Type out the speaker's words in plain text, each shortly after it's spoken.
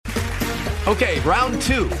Okay, round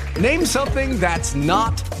two. Name something that's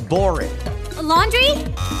not boring. A laundry?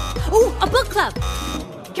 Ooh, a book club.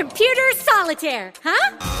 Computer solitaire,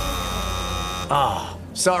 huh? Ah,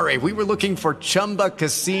 sorry, we were looking for Chumba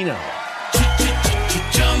Casino.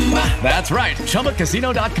 That's right,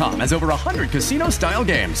 ChumbaCasino.com has over 100 casino-style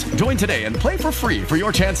games. Join today and play for free for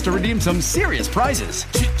your chance to redeem some serious prizes.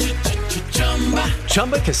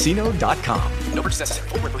 ChumbaCasino.com. No purchase necessary.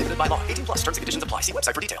 Void where prohibited by law. 18 plus terms and conditions apply. See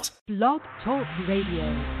website for details. Blog Talk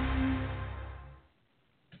Radio.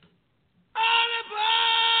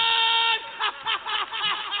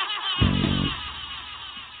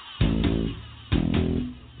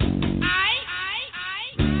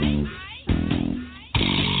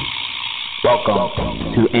 Welcome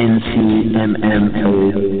to NCMMA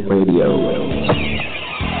Radio.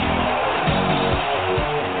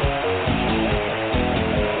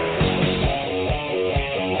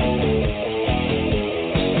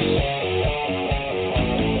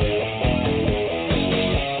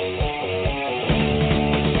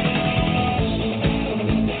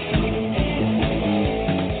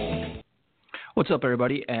 What's up,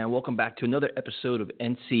 everybody, and welcome back to another episode of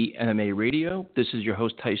NCMMA Radio. This is your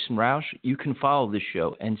host, Tyson Roush. You can follow this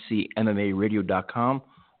show, NCMMAradio.com,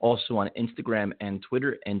 also on Instagram and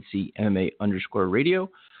Twitter, NCMMA_radio.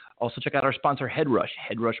 Also, check out our sponsor, Headrush,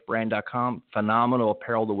 headrushbrand.com. Phenomenal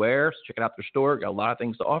apparel to wear, so check it out their store. Got a lot of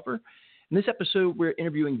things to offer. In this episode, we're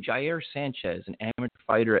interviewing Jair Sanchez, an amateur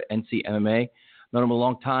fighter at NCMMA. Known him a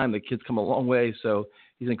long time. The kid's come a long way, so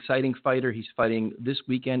he's an exciting fighter. He's fighting this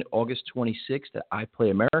weekend, August 26th at I Play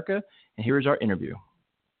America. And here's our interview.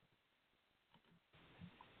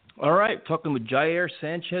 All right, talking with Jair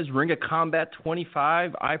Sanchez, Ring of Combat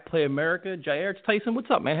 25, I Play America. Jair, it's Tyson.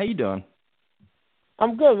 What's up, man? How you doing?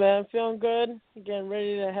 I'm good, man. Feeling good. Getting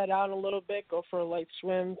ready to head out a little bit, go for a light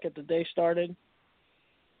swim, get the day started.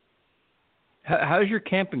 How's your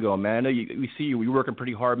camping going, man? I know we see you. You're working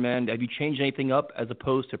pretty hard, man. Have you changed anything up as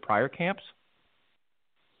opposed to prior camps?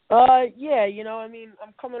 Yeah,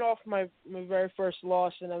 I'm coming off my very first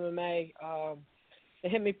loss in MMA.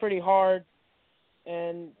 It hit me pretty hard,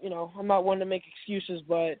 and, I'm not one to make excuses,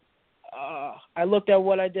 but I looked at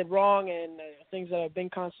what I did wrong and things that I've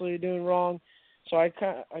been constantly doing wrong. So I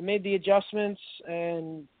made the adjustments,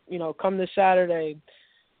 and, come this Saturday,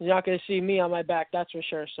 you're not going to see me on my back, that's for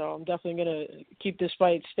sure. So I'm definitely going to keep this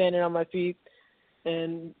fight standing on my feet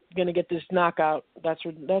and going to get this knockout. That's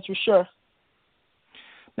for sure.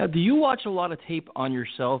 Now, do you watch a lot of tape on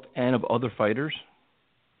yourself and of other fighters?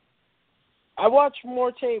 I watch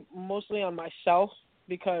more tape mostly on myself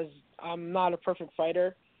because I'm not a perfect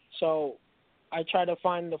fighter. So I try to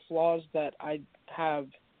find the flaws that I have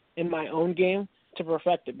in my own game to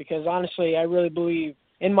perfect it, because honestly, I really believe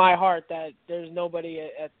in my heart that there's nobody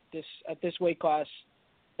at this weight class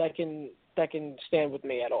that can stand with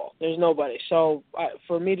me at all. There's nobody. So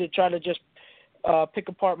for me to try to just pick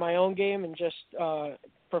apart my own game and just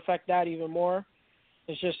perfect that even more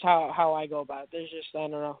is just how I go about it.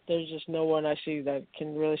 There's just no one I see that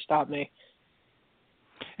can really stop me.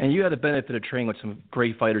 And you had the benefit of training with some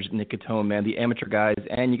great fighters, Nick Catone, man, the amateur guys,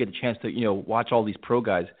 and you get the chance to, watch all these pro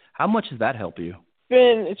guys. How much does that help you?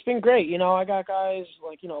 It's been great. I got guys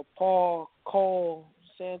like, Paul, Cole,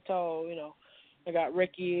 Santo, I got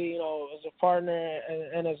Ricky, as a partner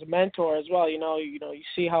and as a mentor as well. You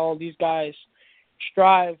see how all these guys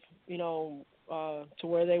strive, to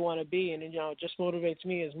where they want to be, and it just motivates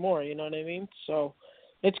me as more. You know what I mean? So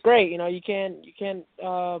it's great. You can't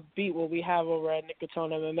beat what we have over at Nick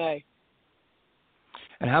Catone MMA.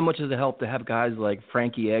 And how much does it help to have guys like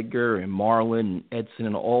Frankie Edgar and Marlon and Edson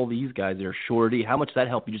and all these guys that are Shorty? How much does that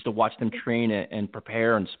help you just to watch them train and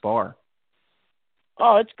prepare and spar?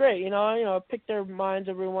 Oh, it's great. I pick their minds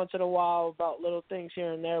every once in a while about little things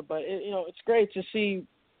here and there, but it's great to see,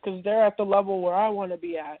 because they're at the level where I want to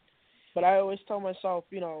be at. But I always tell myself,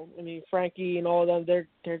 Frankie and all of them,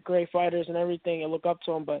 they're great fighters and everything. I look up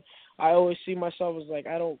to them, but I always see myself as like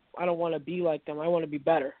I don't want to be like them. I want to be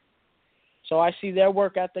better. So I see their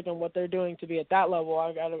work ethic and what they're doing to be at that level.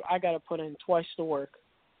 I gotta put in twice the work.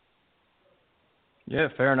 Yeah,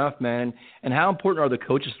 fair enough, man. And how important are the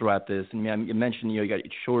coaches throughout this? I mean, you mentioned, you got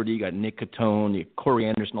Shorty, you got Nick Catone, you got Corey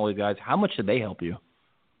Anderson, all these guys. How much did they help you?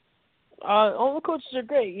 All the coaches are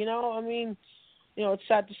great. It's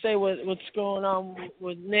sad to say what's going on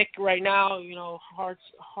with Nick right now. Hearts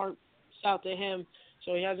out to him.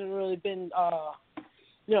 So he hasn't really been,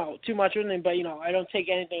 too much with him. But, I don't take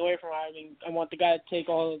anything away from him. I mean, I want the guy to take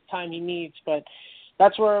all the time he needs. But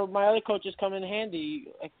that's where my other coaches come in handy,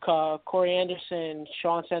 like Corey Anderson,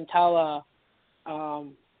 Sean Santella,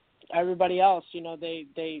 everybody else.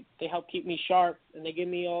 They help keep me sharp, and they give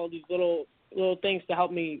me all these little little things to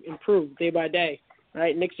help me improve day by day.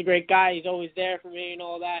 Right? Nick's a great guy. He's always there for me and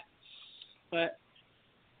all that. But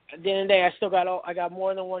at the end of the day, I got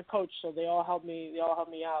more than one coach, so they all help me. They all help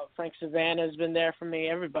me out. Frank Savannah has been there for me.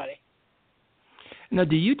 Everybody. Now,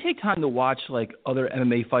 do you take time to watch like other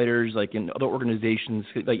MMA fighters, like in other organizations,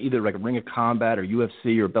 like either like Ring of Combat or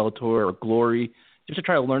UFC or Bellator or Glory, just to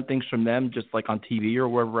try to learn things from them, just like on TV or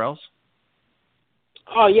wherever else?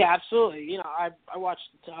 Oh yeah, absolutely. You know, I watched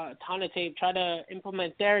a ton of tape, try to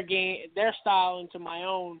implement their game, their style into my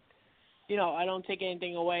own. You know, I don't take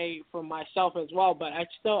anything away from myself as well, but I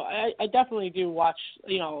definitely do watch,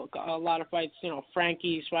 you know, a lot of fights. You know,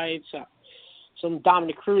 Frankie's fights. Some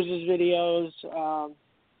Dominic Cruz's videos,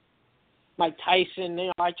 Mike Tyson. You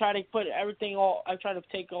know, I try to put everything. I try to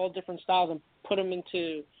take all different styles and put them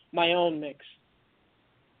into my own mix.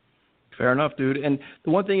 Fair enough, dude. And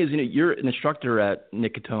the one thing is, you know, you're an instructor at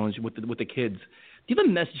Nick Catone's with the kids. Do you have a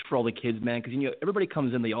message for all the kids, man? Because, you know, everybody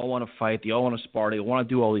comes in, they all want to fight, they all want to spar, they want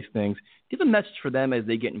to do all these things. Do you have a message for them as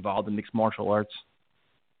they get involved in mixed martial arts?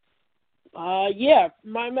 Yeah,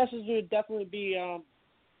 my message would definitely be,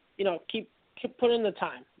 you know, keep put in the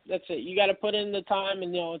time. That's it. You got to put in the time,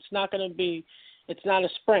 and you know it's not a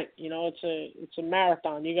sprint. You know, it's a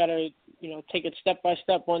marathon. You got to, you know, take it step by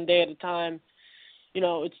step, one day at a time. You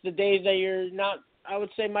know, it's the days that you're not. I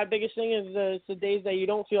would say my biggest thing is it's the days that you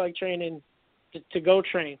don't feel like training to go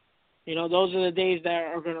train. You know, those are the days that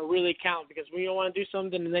are going to really count, because when you don't want to do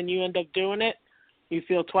something and then you end up doing it, you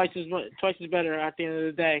feel twice as better at the end of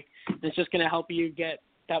the day. And it's just going to help you get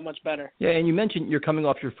that much better. Yeah, and you mentioned you're coming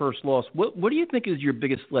off your first loss. What do you think is your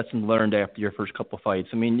biggest lesson learned after your first couple of fights?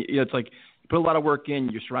 I mean, you know, it's like you put a lot of work in,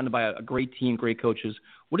 you're surrounded by a great team, great coaches.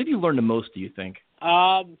 What have you learned the most, do you think?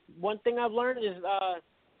 One thing I've learned is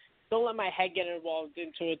don't let my head get involved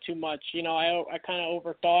into it too much. You know, I kind of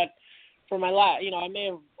overthought for my last. You know, I may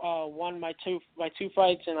have won my two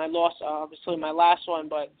fights, and I lost obviously my last one,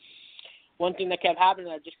 but one thing that kept happening,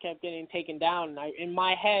 I just kept getting taken down. In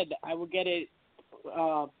my head, I would get it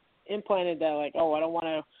implanted that, like, oh, I don't want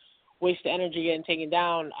to waste the energy getting taken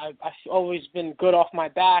down. I've always been good off my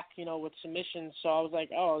back, you know, with submissions. So I was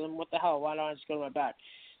like, oh, then what the hell? Why don't I just go to my back?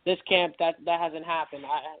 This camp, that hasn't happened.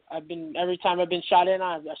 I've been, every time I've been shot in,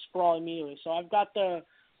 I sprawl immediately. So I've got the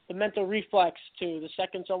mental reflex to the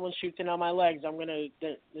second someone shoots in on my legs,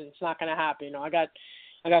 it's not gonna happen. You know, I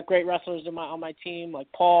got great wrestlers on my team, like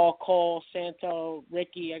Paul, Cole, Santo,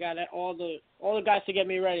 Ricky. I got all the guys to get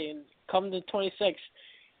me ready. And come to 26,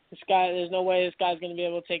 there's no way this guy's going to be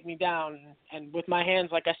able to take me down. And with my hands,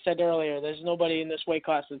 like I said earlier, there's nobody in this weight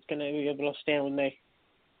class that's going to be able to stand with me.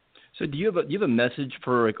 So do you have a message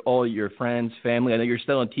for like all your friends, family? I know you're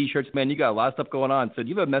selling T-shirts, man. You got a lot of stuff going on. So do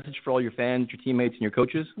you have a message for all your fans, your teammates, and your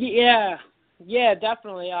coaches? Yeah,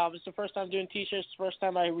 definitely. It was the first time doing T-shirts. The first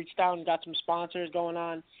time I reached out and got some sponsors going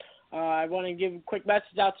on. I want to give a quick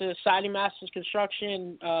message out to Siding Masters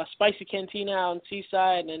Construction, Spicy Cantina out in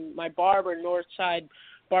Seaside, and my barber, Northside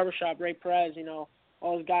Barbershop, Ray Perez. You know,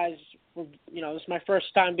 all those guys were, you know, this is my first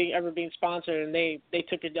time ever being sponsored, and they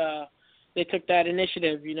took it. They took that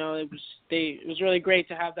initiative. You know, it was really great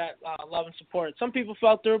to have that love and support. Some people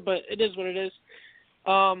fell through, but it is what it is.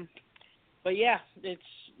 But yeah, it's,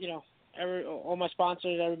 you know, all my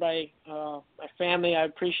sponsors, everybody, my family. I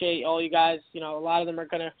appreciate all you guys. You know, a lot of them are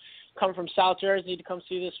gonna come from South Jersey to come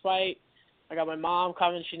see this fight. I got my mom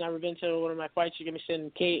coming. She's never been to one of my fights. She's gonna be sitting in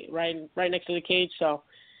the cage, right next to the cage. So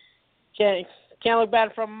can't look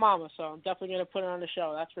bad from mama. So I'm definitely gonna put her on the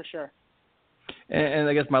show. That's for sure. And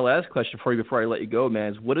I guess my last question for you before I let you go,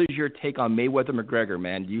 man, is what is your take on Mayweather-McGregor,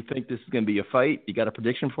 man? Do you think this is going to be a fight? You got a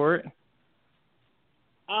prediction for it?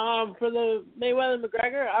 For the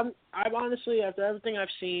Mayweather-McGregor, I'm honestly, after everything I've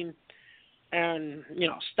seen and, you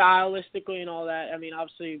know, stylistically and all that, I mean,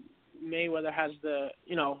 obviously Mayweather has the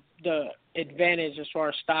advantage as far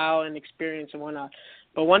as style and experience and whatnot.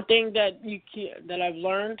 But one thing that I've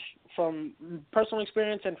learned from personal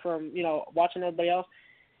experience and from, you know, watching everybody else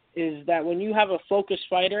is that when you have a focused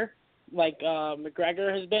fighter like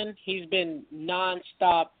McGregor has been, he's been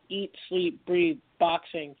nonstop, eat, sleep, breathe,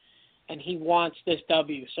 boxing, and he wants this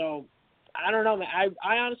W. So I don't know, man.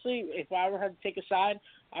 I honestly, if I ever had to take a side,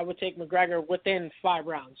 I would take McGregor within 5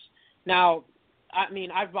 rounds. Now, I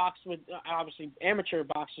mean, I've boxed with obviously amateur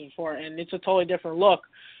boxers before, and it's a totally different look,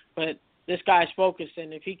 but this guy's focused,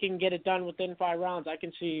 and if he can get it done within 5 rounds, I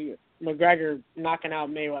can see McGregor knocking out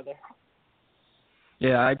Mayweather.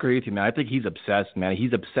 Yeah, I agree with you, man. I think he's obsessed, man.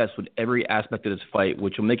 He's obsessed with every aspect of this fight,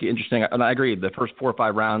 which will make it interesting. And I agree, the first 4 or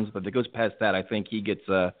 5 rounds, but if it goes past that, I think he gets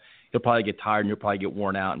he'll probably get tired and he'll probably get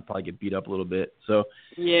worn out and probably get beat up a little bit. So,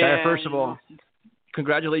 yeah. First of all,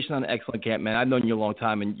 congratulations on an excellent camp, man. I've known you a long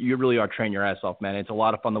time, and you really are training your ass off, man. It's a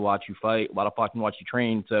lot of fun to watch you fight, a lot of fun to watch you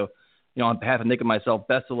train. So, on behalf of Nick and myself,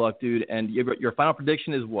 best of luck, dude. And your final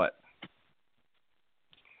prediction is what?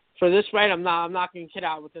 For this fight, I'm knocking Kid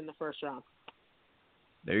out within the first round.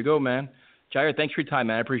 There you go, man. Jair, thanks for your time,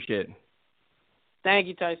 man. I appreciate it. Thank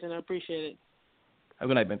you, Tyson. I appreciate it. Have a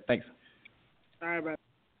good night, man. Thanks. All right, bro.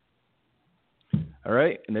 All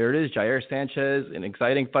right, and there it is, Jair Sanchez, an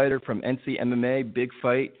exciting fighter from NCMMA, big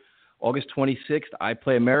fight, August 26th. I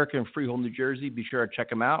Play America in Freehold, New Jersey. Be sure to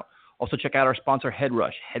check him out. Also, check out our sponsor,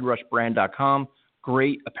 Headrush, headrushbrand.com.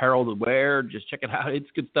 Great apparel to wear. Just check it out. It's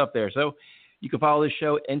good stuff there. So you can follow this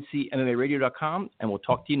show, ncmmaradio.com, and we'll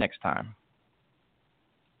talk to you next time.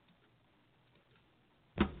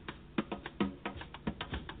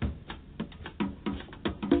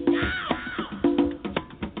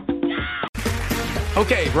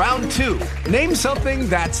 Okay, round 2. Name something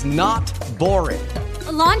that's not boring.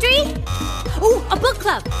 A laundry? Ooh, a book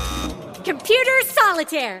club. Computer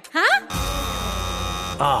solitaire,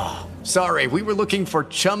 huh? Sorry, we were looking for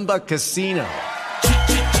Chumba Casino.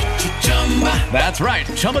 That's right.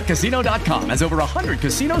 ChumbaCasino.com has over 100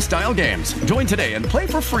 casino-style games. Join today and play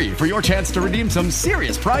for free for your chance to redeem some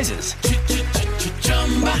serious prizes.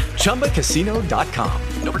 ChumbaCasino.com.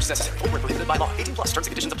 No purchase necessary. Void where prohibited by law. 18+ terms and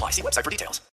conditions apply. See website for details.